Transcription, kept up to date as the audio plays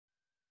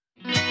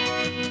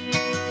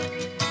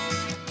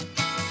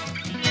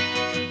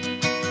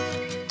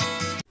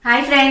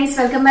Hi friends,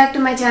 welcome back to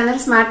my channel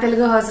smart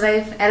Telugu house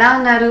wife. ఎలా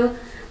ఉన్నారు?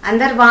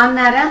 అందరు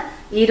బాగున్నారా?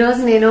 ఈ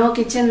రోజు నేను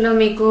కిచెన్ లో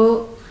మీకు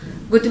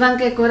గుత్తి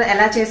వంకాయ కూర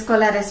ఎలా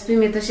చేసుకోవాలో రెసిపీ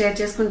మీతో షేర్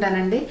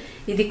చేసుకుంటానండి.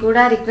 ఇది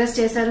కూడా రిక్వెస్ట్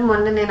చేశారు.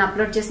 మొన్న నేను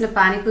అప్లోడ్ చేసిన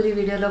పానీపూరి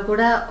వీడియోలో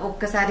కూడా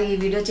ఒక్కసారి ఈ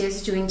వీడియో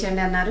చేసి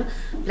చూపించండి అన్నారు.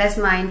 ప్లస్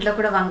మా ఇంట్లో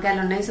కూడా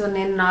వంకాయలు ఉన్నాయి. సో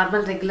నేను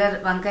నార్మల్ రెగ్యులర్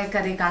వంకాయ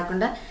కర్రీ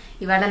కాకుండా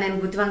ఇవాళ నేను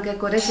గుత్తి వంకాయ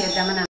కూర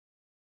చేద్దామని.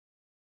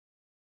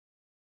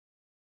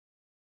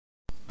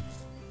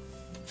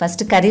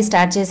 ఫస్ట్ కర్రీ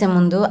స్టార్ట్ చేసే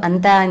ముందు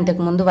అంతా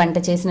ఇంతకు ముందు వంట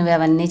చేసినవి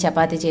అవన్నీ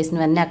చపాతీ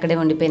చేసినవన్నీ అక్కడే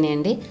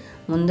ఉండిపోయినాయండి.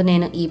 ముందు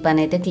నేను ఈ పని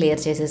అయితే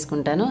క్లియర్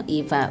చేసేసుకుంటాను. ఈ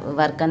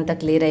వర్క్ అంతా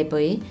క్లియర్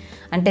అయిపోయి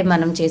అంటే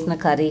మనం చేసిన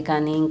కర్రీ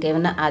కానీ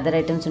ఇంకేమైనా అదర్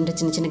ఐటమ్స్ ఉంటే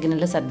చిన్న చిన్న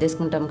గిన్నెలో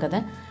సర్దేసుకుంటాం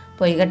కదా,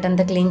 పొయ్యి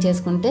గట్టంతా క్లీన్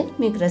చేసుకుంటే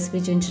మీకు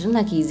రెసిపీ చూపించడం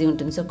నాకు ఈజీ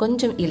ఉంటుంది. సో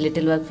కొంచెం ఈ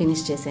little work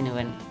finish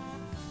చేసేనివ్వండి.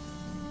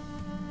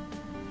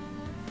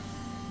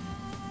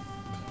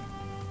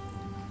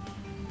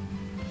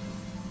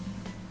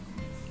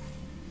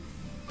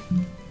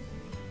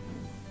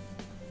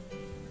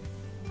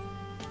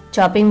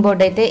 Chopping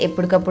board అయితే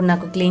ఎప్పటికప్పుడు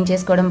నాకు క్లీన్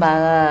చేసుకోవడం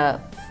బాగా,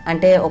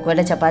 అంటే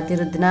ఒకవేళ చపాతీ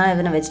రుద్దినా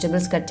ఏమైనా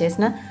వెజిటబుల్స్ కట్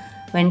చేసినా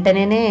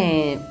వెంటనే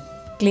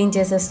క్లీన్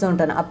చేసేస్తూ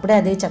ఉంటాను. అప్పుడే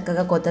అది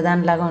చక్కగా కొత్త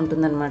దానిలాగా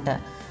ఉంటుందన్నమాట.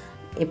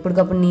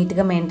 ఎప్పటికప్పుడు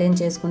నీట్గా మెయింటైన్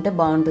చేసుకుంటే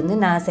బాగుంటుంది.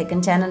 నా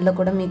సెకండ్ ఛానల్లో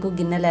కూడా మీకు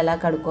గిన్నెలు ఎలా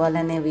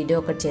కడుక్కోవాలనే వీడియో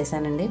ఒకటి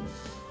చేశానండి.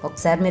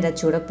 ఒకసారి మీరు అది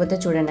చూడకపోతే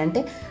చూడండి. అంటే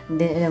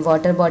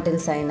వాటర్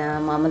బాటిల్స్ అయినా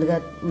మామూలుగా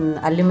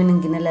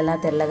అల్యూమినియం గిన్నెలు ఎలా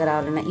తెల్లగా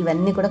రావాలన్నా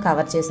ఇవన్నీ కూడా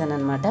కవర్ చేశాను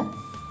అనమాట.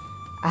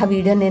 ఆ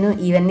వీడియో నేను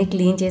ఇవన్నీ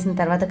క్లీన్ చేసిన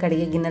తర్వాత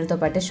కడిగే గిన్నెలతో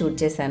పాటే షూట్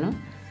చేశాను.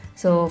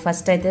 సో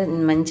ఫస్ట్ అయితే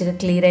మంచిగా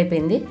క్లియర్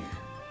అయిపోయింది.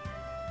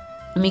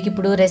 మీకు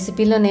ఇప్పుడు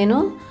రెసిపీలో నేను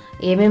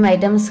ఏమేమి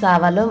ఐటమ్స్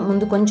కావాలో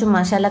ముందు కొంచెం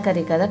మసాలా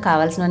కర్రీ కదా,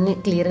 కావాల్సినవన్నీ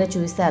క్లియర్గా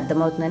చూపిస్తే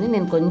అర్థమవుతుందని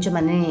నేను కొంచెం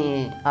అన్నీ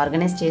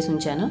ఆర్గనైజ్ చేసి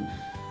ఉంచాను.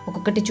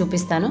 ఒక్కొక్కటి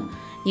చూపిస్తాను.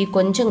 ఈ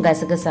కొంచెం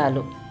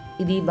గసగసాలు,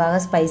 ఇది బాగా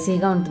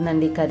స్పైసీగా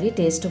ఉంటుందండి. ఈ కర్రీ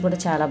టేస్ట్ కూడా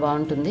చాలా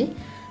బాగుంటుంది.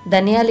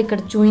 ధనియాలు ఇక్కడ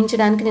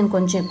చూపించడానికి నేను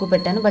కొంచెం ఎక్కువ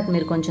పెట్టాను, బట్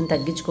మీరు కొంచెం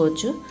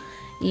తగ్గించుకోవచ్చు.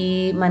 ఈ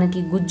మనకి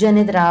గుజ్జు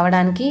అనేది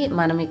రావడానికి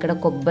మనం ఇక్కడ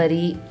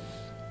కొబ్బరి,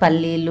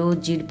 పల్లీలు,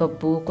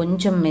 జీడిపప్పు,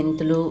 కొంచెం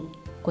మెంతులు,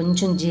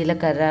 కొంచెం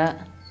జీలకర్ర,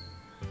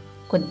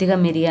 కొద్దిగా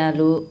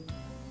మిరియాలు,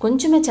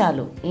 కొంచెమే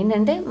చాలు.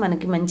 ఏంటంటే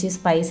మనకి మంచి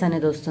స్పైస్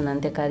అనేది వస్తుంది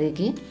అంతే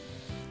కర్రీకి.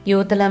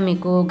 యువతల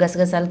మీకు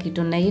గసగసాలు కిట్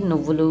ఉన్నాయి,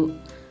 నువ్వులు,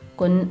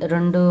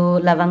 2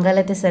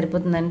 లవంగాలు అయితే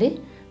సరిపోతుందండి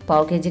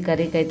పావు కేజీ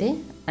కర్రీకి అయితే.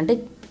 అంటే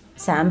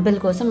శాంపిల్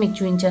కోసం మీకు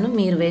చూపించాను.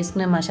 మీరు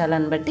వేసుకునే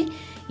మసాలాను బట్టి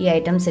ఈ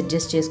ఐటమ్స్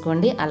అడ్జస్ట్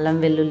చేసుకోండి. అల్లం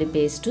వెల్లుల్లి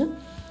పేస్టు,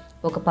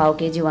 ఒక పావు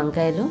కేజీ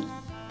వంకాయలు,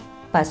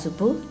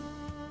 పసుపు,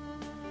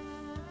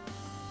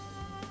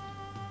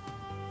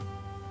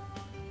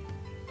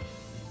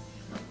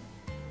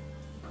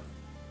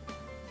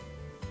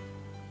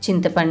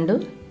 చింతపండు,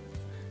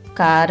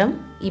 కారం,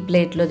 ఈ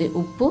ప్లేట్లోది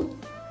ఉప్పు,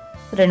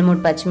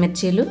 2-3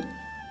 పచ్చిమిర్చీలు,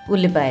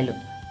 ఉల్లిపాయలు.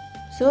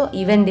 సో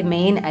ఇవండి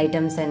మెయిన్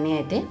ఐటమ్స్ అన్నీ.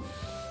 అయితే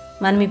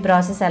మనం ఈ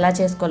ప్రాసెస్ ఎలా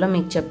చేసుకోవాలో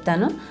మీకు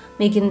చెప్తాను.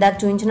 మీకు ఇందాక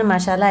చూపించిన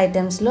మసాలా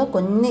ఐటమ్స్లో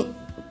కొన్ని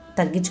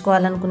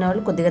తగ్గించుకోవాలనుకునే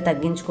వాళ్ళు కొద్దిగా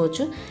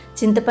తగ్గించుకోవచ్చు.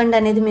 చింతపండు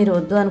అనేది మీరు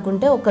వద్దు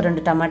అనుకుంటే ఒక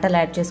 2 టమాటాలు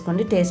యాడ్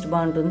చేసుకోండి, టేస్ట్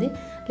బాగుంటుంది.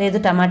 లేదు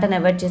టమాటాని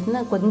అవాయిడ్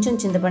చేసినా కొంచెం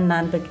చింతపండు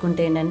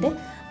నానబెట్టుకుంటే ఏంటంటే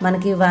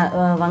మనకి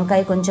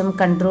వంకాయ కొంచెం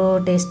కంట్రో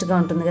టేస్ట్గా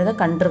ఉంటుంది కదా,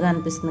 కంట్రుగా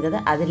అనిపిస్తుంది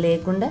కదా, అది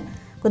లేకుండా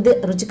కొద్దిగా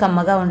రుచి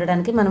కమ్మగా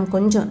ఉండడానికి మనం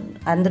కొంచెం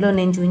అందులో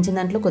నేను చూపించిన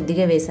దాంట్లో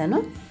కొద్దిగా వేశాను.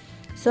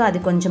 సో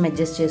అది కొంచెం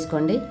అడ్జస్ట్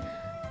చేసుకోండి.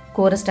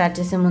 కూర స్టార్ట్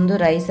చేసే ముందు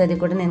రైస్ అది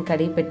కూడా నేను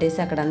కడిగి పెట్టేసి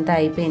అక్కడంతా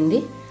అయిపోయింది.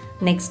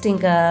 నెక్స్ట్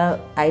ఇంకా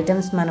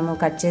ఐటమ్స్ మనము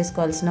కట్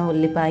చేసుకోవాల్సిన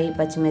ఉల్లిపాయ,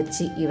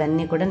 పచ్చిమిర్చి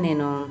ఇవన్నీ కూడా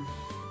నేను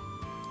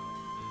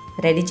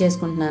రెడీ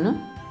చేసుకుంటున్నాను.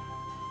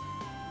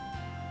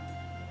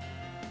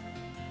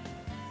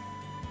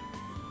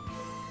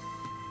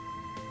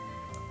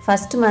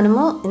 ఫస్ట్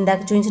మనము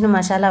ఇందాక చూపించిన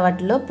మసాలా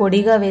వాటిలో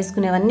పొడిగా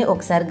వేసుకునేవన్నీ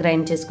ఒకసారి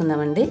గ్రైండ్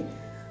చేసుకుందామండి.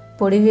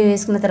 పొడివి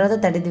వేసుకున్న తర్వాత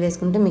తడిది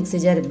వేసుకుంటే మిక్సీ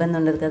జార్ ఇబ్బంది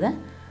ఉండదు కదా.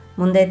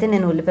 ముందైతే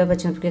నేను ఉల్లిపాయ,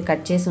 పచ్చిమిరపకాయ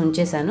కట్ చేసి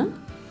ఉంచేసాను.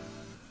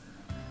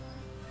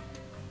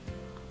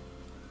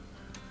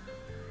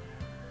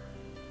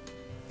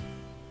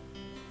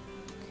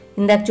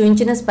 ఇందాక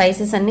చూపించిన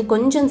స్పైసెస్ అన్నీ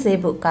కొంచెం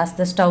సేపు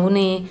కాస్త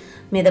స్టవ్ని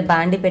మీద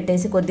బాండి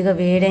పెట్టేసి కొద్దిగా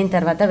వేడైన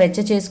తర్వాత వెచ్చ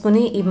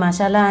చేసుకుని ఈ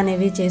మసాలా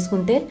అనేవి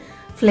చేసుకుంటే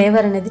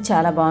ఫ్లేవర్ అనేది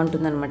చాలా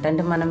బాగుంటుంది అనమాట.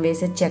 అంటే మనం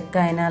వేసే చెక్క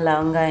అయినా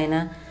లవంగా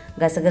అయినా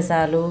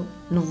గసగసాలు,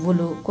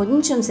 నువ్వులు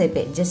కొంచెం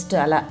సేపే జస్ట్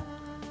అలా,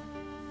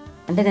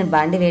 అంటే నేను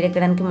బాండి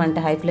వేడెక్కడానికి మంట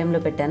హై ఫ్లేమ్లో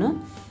పెట్టాను.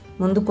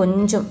 ముందు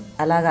కొంచెం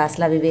అలాగా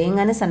అసలు అవి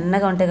వేయంగానే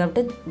సన్నగా ఉంటాయి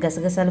కాబట్టి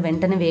గసగసాలు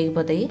వెంటనే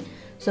వేగిపోతాయి.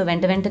 సో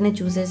వెంటనే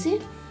చూసేసి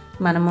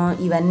మనము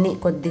ఇవన్నీ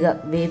కొద్దిగా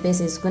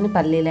వేపేసేసుకొని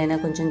పల్లీలైనా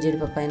కొంచెం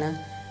జీడిపప్పు అయినా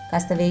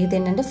కాస్త వేగితే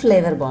ఏంటంటే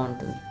ఫ్లేవర్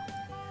బాగుంటుంది.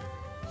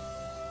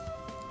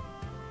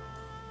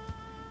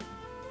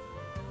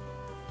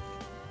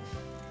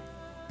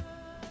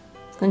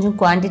 కొంచెం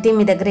క్వాంటిటీ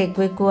మీ దగ్గర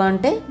ఎక్కువ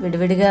ఉంటే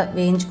విడివిడిగా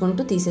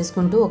వేయించుకుంటూ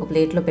తీసేసుకుంటూ ఒక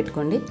ప్లేట్లో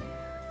పెట్టుకోండి.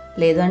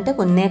 లేదు అంటే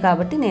కొన్నే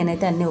కాబట్టి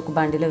నేనైతే అన్నీ ఒక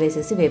బాండిలో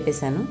వేసేసి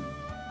వేపేశాను.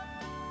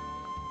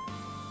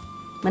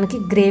 మనకి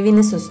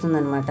గ్రేవీనెస్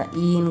వస్తుందన్నమాట.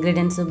 ఈ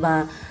ఇంగ్రీడియంట్స్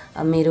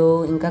మీరు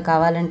ఇంకా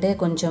కావాలంటే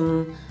కొంచెం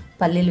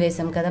పల్లీలు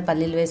వేసాం కదా,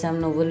 పల్లీలు వేసాము,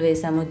 నువ్వులు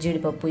వేసాము,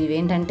 జీడిపప్పు,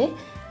 ఇవేంటంటే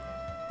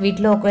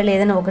వీటిలో ఒకవేళ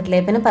ఏదైనా ఒకటి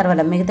లేకపోయినా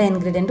పర్వాలేదు, మిగతా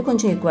ఇంగ్రీడియంట్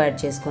కొంచెం ఎక్కువ యాడ్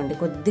చేసుకోండి.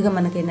 కొద్దిగా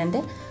మనకి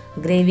ఏంటంటే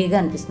గ్రేవీగా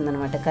అనిపిస్తుంది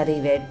అనమాట కర్రీ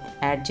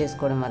యాడ్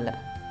చేసుకోవడం వల్ల.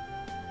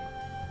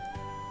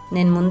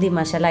 నేను ముందు ఈ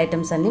మసాలా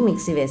ఐటమ్స్ అన్నీ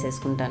మిక్సీ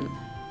వేసేసుకుంటాను.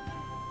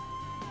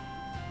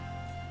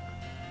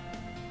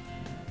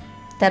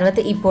 తర్వాత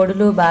ఈ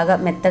పొడులు బాగా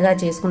మెత్తగా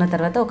చేసుకున్న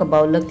తర్వాత ఒక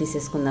బౌల్లోకి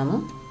తీసేసుకుందాము.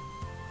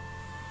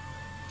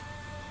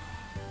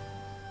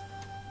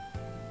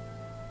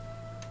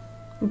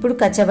 ఇప్పుడు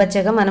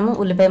కచ్చబచ్చగా మనము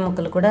ఉల్లిపాయ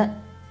ముక్కలు కూడా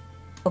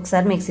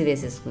ఒకసారి మిక్సీ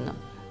వేసేసుకుందాం.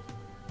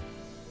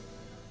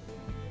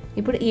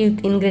 ఇప్పుడు ఈ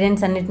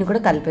ఇంగ్రీడియంట్స్ అన్నిటిని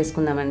కూడా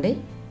కలిపేసుకుందామండి.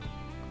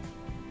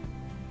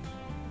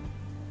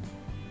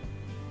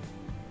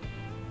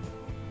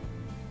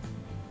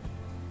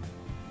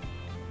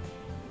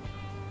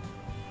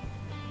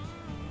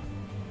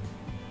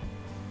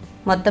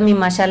 మొత్తం ఈ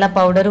మసాలా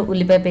పౌడరు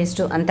ఉల్లిపాయ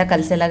పేస్టు అంతా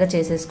కలిసేలాగా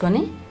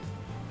చేసేసుకొని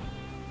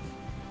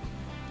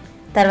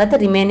తర్వాత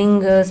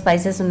రిమైనింగ్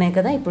స్పైసెస్ ఉన్నాయి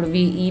కదా, ఇప్పుడు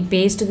ఈ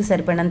పేస్ట్కి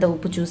సరిపడినంత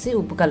ఉప్పు చూసి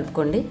ఉప్పు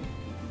కలుపుకోండి.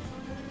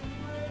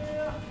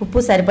 ఉప్పు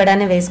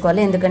సరిపడానే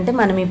వేసుకోవాలి, ఎందుకంటే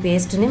మనం ఈ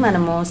పేస్ట్ని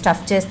మనము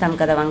స్టఫ్ చేస్తాం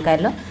కదా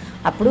వంకాయలో,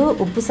 అప్పుడు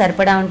ఉప్పు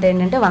సరిపడా ఉంటే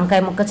ఏంటంటే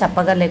వంకాయ ముక్క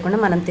చప్పగా లేకుండా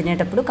మనం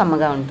తినేటప్పుడు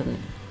కమ్మగా ఉంటుంది.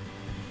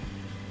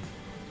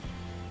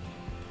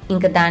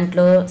 ఇంకా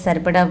దాంట్లో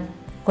సరిపడా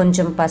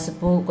కొంచెం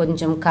పసుపు,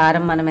 కొంచెం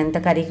కారం, మనం ఎంత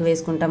కర్రీకి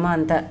వేసుకుంటామో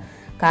అంత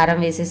కారం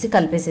వేసేసి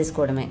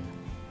కలిపేసేసుకోవడమే.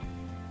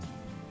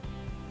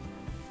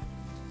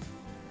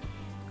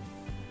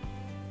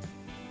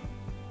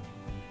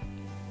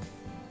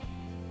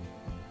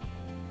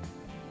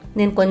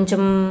 నేను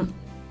కొంచెం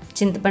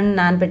చింతపండు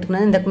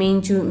నానబెట్టుకున్నాను, ఇందాక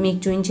మీకు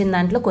చూపించిన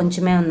దాంట్లో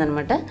కొంచెమే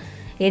ఉందనమాట.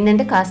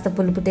 ఏంటంటే కాస్త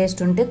పులుపు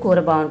టేస్ట్ ఉంటే కూర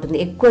బాగుంటుంది.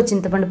 ఎక్కువ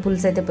చింతపండు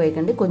పులుసు అయితే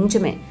పోయకండి,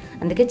 కొంచెమే.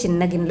 అందుకే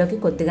చిన్న గిన్నెలోకి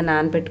కొద్దిగా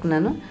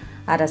నానబెట్టుకున్నాను,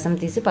 ఆ రసం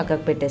తీసి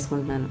పక్కకు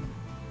పెట్టేసుకుంటున్నాను.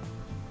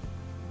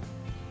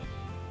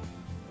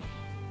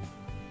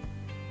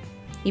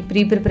 ఈ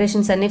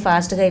ప్రిపరేషన్స్ అన్నీ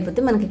ఫాస్ట్గా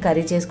అయిపోతే మనకి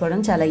కర్రీ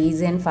చేసుకోవడం చాలా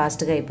ఈజీ అండ్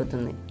ఫాస్ట్గా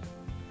అయిపోతుంది.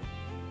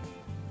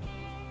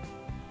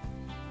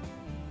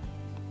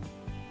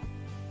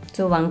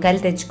 సో వంకాయలు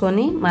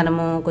తెచ్చుకొని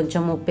మనము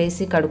కొంచెం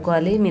ఉప్పేసి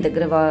కడుక్కోవాలి. మీ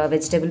దగ్గర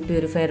వెజిటేబుల్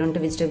ప్యూరిఫైయర్ ఉంటే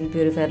వెజిటేబుల్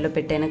ప్యూరిఫైయర్లో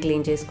పెట్టైనా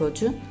క్లీన్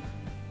చేసుకోవచ్చు.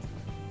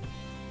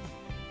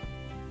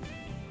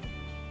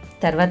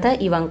 తర్వాత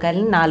ఈ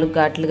వంకాయలను 4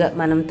 ఘాట్లుగా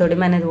మనం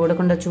తొడిమ అనేది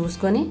ఊడకుండా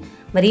చూసుకొని,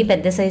 మరీ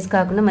పెద్ద సైజు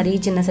కాకుండా మరీ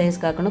చిన్న సైజు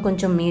కాకుండా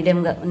కొంచెం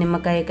మీడియంగా,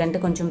 నిమ్మకాయ కంటే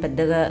కొంచెం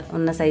పెద్దగా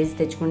ఉన్న సైజు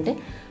తెచ్చుకుంటే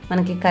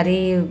మనకి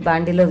కర్రీ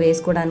బాండీలో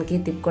వేసుకోవడానికి,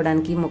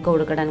 తిప్పుకోవడానికి, ముక్క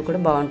ఉడకడానికి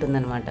కూడా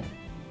బాగుంటుందన్నమాట.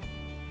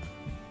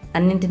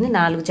 అన్నింటినీ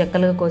 4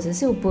 చెక్కలుగా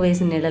కోసేసి ఉప్పు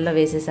వేసి నీళ్ళలో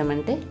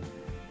వేసేసామంటే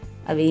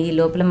అవి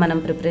లోపల మనం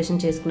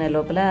ప్రిపరేషన్ చేసుకునే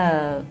లోపల,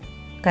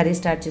 కర్రీ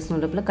స్టార్ట్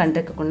చేసుకునే లోపల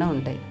కంటెక్కకుండా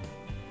ఉంటాయి.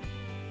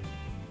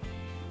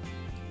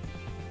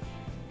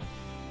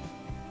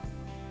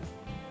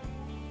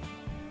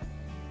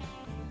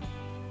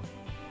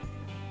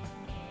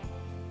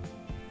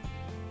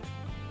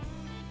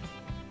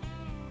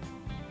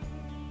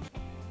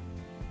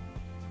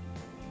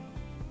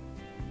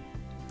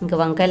 ఇంకా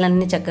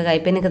వంకాయలన్నీ చక్కగా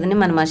అయిపోయినాయి కదండి,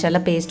 మన మసాలా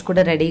పేస్ట్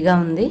కూడా రెడీగా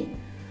ఉంది.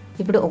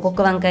 ఇప్పుడు ఒక్కొక్క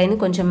వంకాయని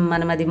కొంచెం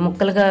మనం అది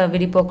ముక్కలుగా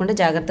విడిపోకుండా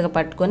జాగ్రత్తగా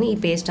పట్టుకొని ఈ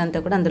పేస్ట్ అంతా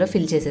కూడా అందులో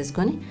ఫిల్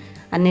చేసేసుకొని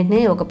అన్నింటినీ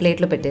ఒక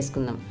ప్లేట్లో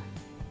పెట్టేసుకుందాం.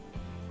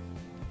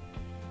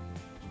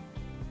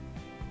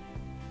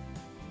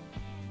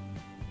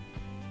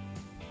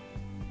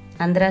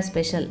 ఆంధ్ర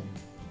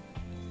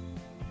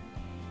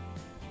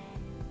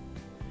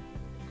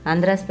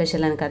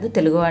స్పెషల్ అని కాదు,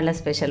 తెలుగు వాళ్ళ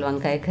స్పెషల్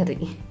వంకాయ కర్రీ.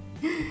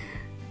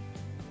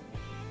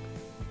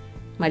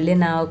 మళ్ళీ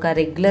నా ఒక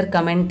రెగ్యులర్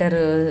కమెంటర్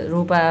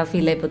రూప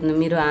ఫీల్ అయిపోతుంది,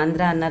 మీరు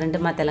ఆంధ్ర అన్నారంటే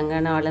మా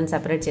తెలంగాణ వాళ్ళని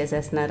సపరేట్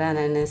చేసేస్తున్నారా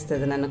అని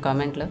అనిస్తుంది నన్ను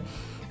కామెంట్లో.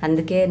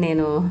 అందుకే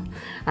నేను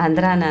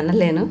ఆంధ్ర అని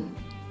అనలేను.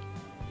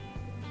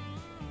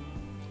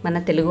 మన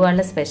తెలుగు వాళ్ళ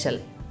స్పెషల్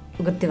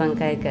గుత్తి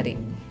వంకాయ కర్రీ.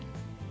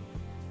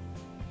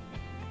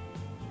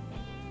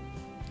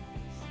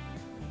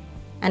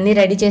 అన్నీ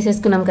రెడీ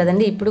చేసేసుకున్నాం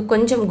కదండి. ఇప్పుడు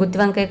కొంచెం గుత్తి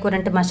వంకాయ కూర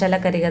అంటే మసాలా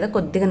కర్రీ కదా,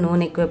 కొద్దిగా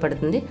నూనె ఎక్కువ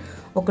పడుతుంది.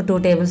 ఒక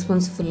 2 టేబుల్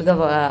స్పూన్స్ ఫుల్గా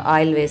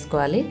ఆయిల్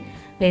వేసుకోవాలి.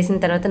 వేసిన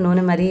తర్వాత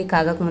నూనె మరీ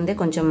కాగకముందే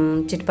కొంచెం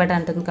చిట్పట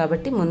అంటుంది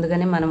కాబట్టి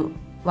ముందుగానే మనం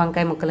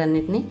వంకాయ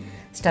ముక్కలన్నింటినీ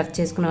స్టఫ్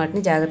చేసుకున్న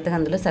వాటిని జాగ్రత్తగా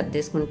అందులో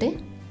సర్దేసుకుంటే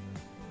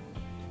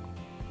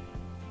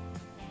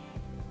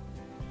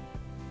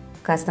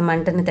కాస్త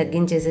మంటని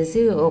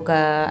తగ్గించేసేసి ఒక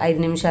 5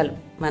 నిమిషాలు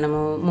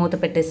మనము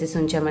మూత పెట్టేసేసి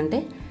ఉంచామంటే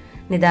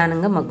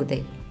నిదానంగా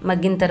మగ్గుతాయి.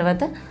 మగ్గిన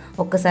తర్వాత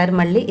ఒక్కసారి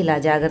మళ్ళీ ఇలా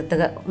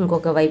జాగ్రత్తగా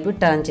ఇంకొక వైపు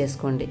టర్న్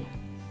చేసుకోండి.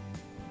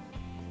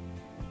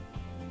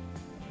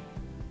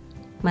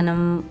 మనం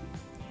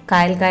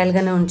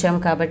కాయలుగానే ఉంచాం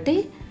కాబట్టి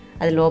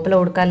అది లోపల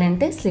ఉడకాలి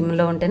అంటే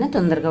స్లిమ్లో ఉంటేనే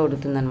తొందరగా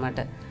ఉడుకుతుందన్నమాట.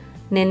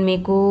 నేను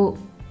మీకు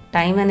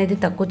టైం అనేది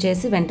తక్కువ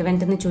చేసి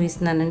వెంటనే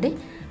చూపిస్తున్నానండి.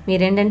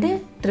 మీరేంటంటే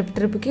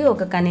ట్రిప్కి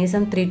ఒక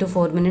కనీసం 3 to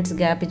 4 minutes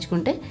గ్యాప్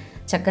ఇచ్చుకుంటే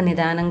చక్క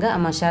నిదానంగా ఆ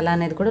మసాలా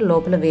అనేది కూడా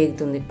లోపల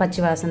వేగుతుంది,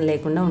 పచ్చివాసన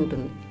లేకుండా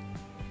ఉంటుంది.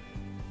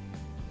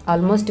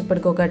 ఆల్మోస్ట్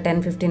ఇప్పటికి ఒక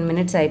 10-15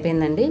 minutes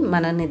అయిపోయిందండి.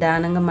 మనం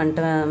నిదానంగా మంట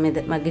మీద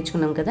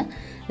మగ్గించుకున్నాం కదా,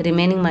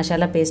 రిమైనింగ్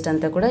మసాలా పేస్ట్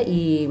అంతా కూడా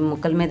ఈ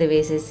ముక్కల మీద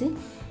వేసేసి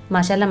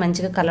మసాలా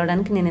మంచిగా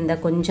కలవడానికి నేను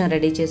ఇందాక కొంచెం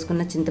రెడీ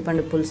చేసుకున్న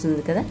చింతపండు పులుసు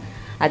ఉంది కదా,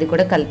 అది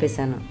కూడా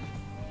కలిపేశాను.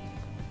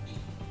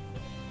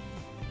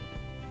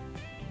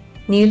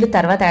 నీళ్లు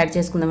తర్వాత యాడ్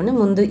చేసుకుందామండి.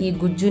 ముందు ఈ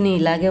గుజ్జుని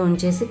ఇలాగే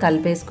ఉంచేసి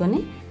కలిపేసుకొని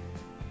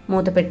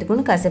మూత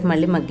పెట్టుకుని కాసేపు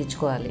మళ్ళీ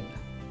మగ్గించుకోవాలి.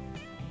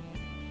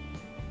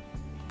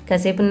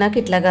 కాసేపు నాకు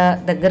ఇట్లాగా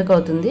దగ్గరకు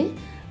అవుతుంది.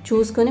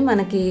 చూసుకొని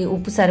మనకి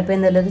ఉప్పు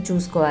సరిపోయిందో లేదో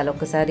చూసుకోవాలి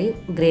ఒకసారి.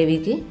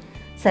 గ్రేవీకి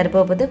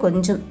సరిపోకపోతే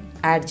కొంచెం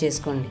యాడ్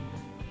చేసుకోండి.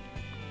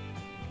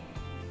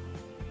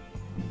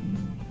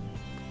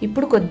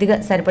 ఇప్పుడు కొద్దిగా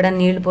సరిపడా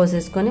నీళ్లు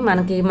పోసేసుకొని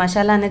మనకి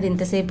మసాలా అనేది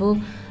ఇంతసేపు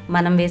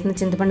మనం వేసిన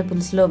చింతపండు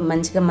పులుసులో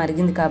మంచిగా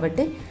మరిగింది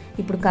కాబట్టి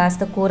ఇప్పుడు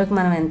కాస్త కూరకు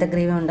మనం ఎంత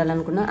గ్రేవీ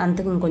ఉండాలనుకున్నా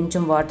అంతకు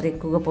ఇంకొంచెం వాటర్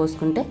ఎక్కువగా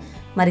పోసుకుంటే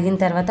మరిగిన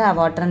తర్వాత ఆ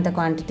వాటర్ అంత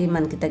క్వాంటిటీ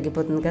మనకి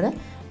తగ్గిపోతుంది కదా.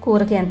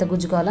 కూరకి ఎంత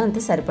గుజ్జు కావాలో అంత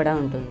సరిపడా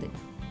ఉంటుంది.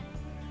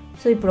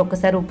 సో ఇప్పుడు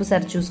ఒక్కసారి ఉప్పు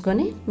సరి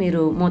చూసుకొని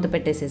మీరు మూత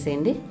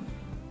పెట్టేసేసేయండి.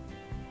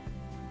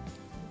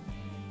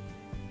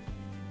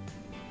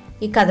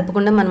 ఈ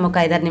కదపకుండా మనం ఒక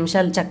 5-6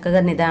 నిమిషాలు చక్కగా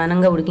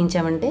నిదానంగా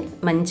ఉడికించామంటే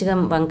మంచిగా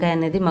వంకాయ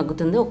అనేది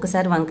మగ్గుతుంది.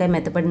 ఒక్కసారి వంకాయ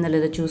మెత్తపడిందో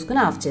లేదో చూసుకొని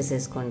ఆఫ్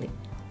చేసేసుకోండి.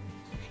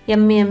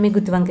 ఎమ్మి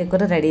గుత్తి వంకాయ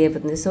కూర రెడీ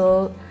అయిపోతుంది. సో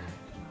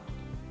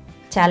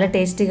చాలా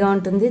టేస్టీగా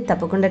ఉంటుంది.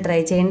 తప్పకుండా ట్రై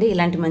చేయండి.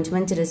 ఇలాంటి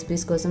మంచి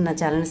రెసిపీస్ కోసం నా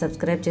ఛానల్ని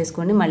సబ్స్క్రైబ్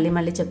చేసుకోండి.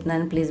 మళ్ళీ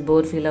చెప్తున్నాను, ప్లీజ్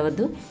బోర్ ఫీల్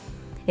అవ్వద్దు.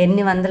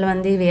 ఎన్ని వందల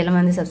మంది 1000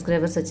 మంది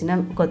సబ్స్క్రైబర్స్ వచ్చినా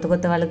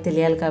కొత్త వాళ్ళకి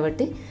తెలియాలి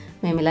కాబట్టి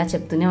మేము ఇలా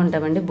చెప్తూనే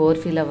ఉంటామండి. బోర్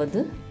ఫీల్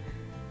అవ్వద్దు.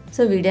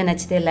 సో వీడియో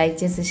నచ్చితే లైక్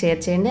చేసి షేర్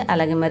చేయండి.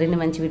 అలాగే మరిన్ని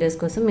మంచి వీడియోస్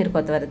కోసం మీరు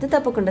కొత్తవారైతే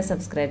తప్పకుండా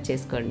సబ్స్క్రైబ్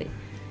చేసుకోండి.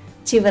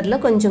 చివరిలో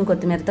కొంచెం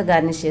కొత్తిమీరతో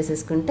గార్నిష్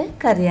చేసేసుకుంటే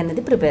కర్రీ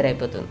అనేది ప్రిపేర్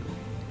అయిపోతుంది.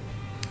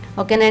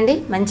 ఓకేనండి.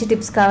 మంచి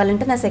టిప్స్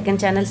కావాలంటే నా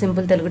సెకండ్ ఛానల్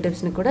సింపుల్ తెలుగు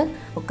టిప్స్ని కూడా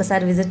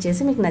ఒక్కసారి విజిట్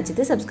చేసి మీకు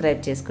నచ్చితే సబ్స్క్రైబ్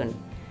చేసుకోండి.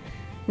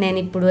 నేను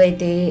ఇప్పుడు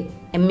అయితే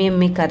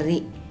ఎమ్మి కర్రీ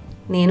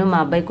నేను మా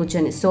అబ్బాయి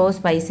కూర్చొని సో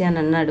స్పైసీ అని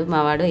అన్నాడు. మా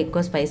వాడు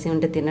ఎక్కువ స్పైసీ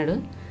ఉంటే తినడు.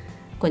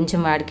 కొంచెం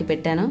వాడికి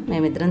పెట్టాను.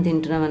 మేమిద్దరం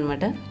తింటున్నాం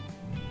అనమాట.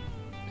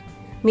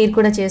 మీరు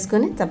కూడా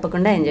చేసుకొని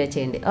తప్పకుండా ఎంజాయ్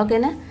చేయండి.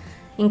 ఓకేనా?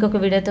 ఇంకొక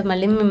వీడియోతో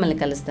మళ్ళీ మిమ్మల్ని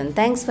కలుస్తాను.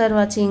 Thanks for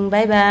watching.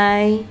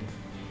 బాయ్.